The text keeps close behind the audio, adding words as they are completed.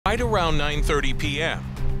Right around 9:30 p.m.,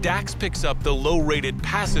 Dax picks up the low-rated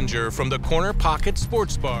passenger from the Corner Pocket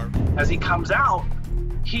Sports Bar. As he comes out,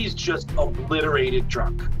 he's just obliterated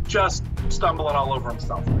drunk, just stumbling all over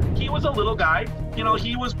himself. He was a little guy, you know,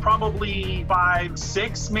 he was probably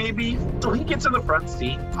 5'6" maybe. So he gets in the front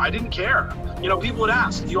seat. I didn't care. You know, people would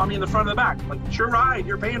ask, do you want me in the front or the back? Like, it's your ride,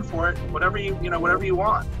 you're paying for it, whatever you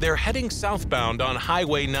want. They're heading southbound on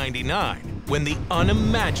Highway 99 when the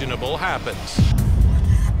unimaginable happens.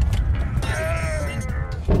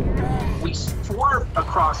 We swerve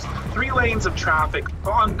across 3 lanes of traffic.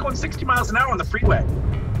 Oh, I'm going 60 miles an hour on the freeway.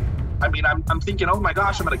 I mean, I'm thinking, oh my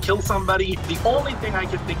gosh, I'm gonna kill somebody. The only thing I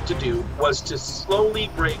could think to do was to slowly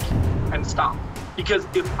brake and stop. Because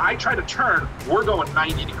if I try to turn, we're going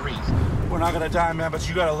 90 degrees. We're not gonna die, man, but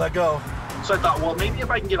you gotta let go. So I thought, well, maybe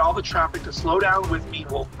if I can get all the traffic to slow down with me,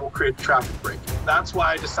 we'll create a traffic break. That's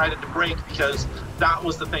why I decided to brake, because that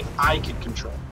was the thing I could control.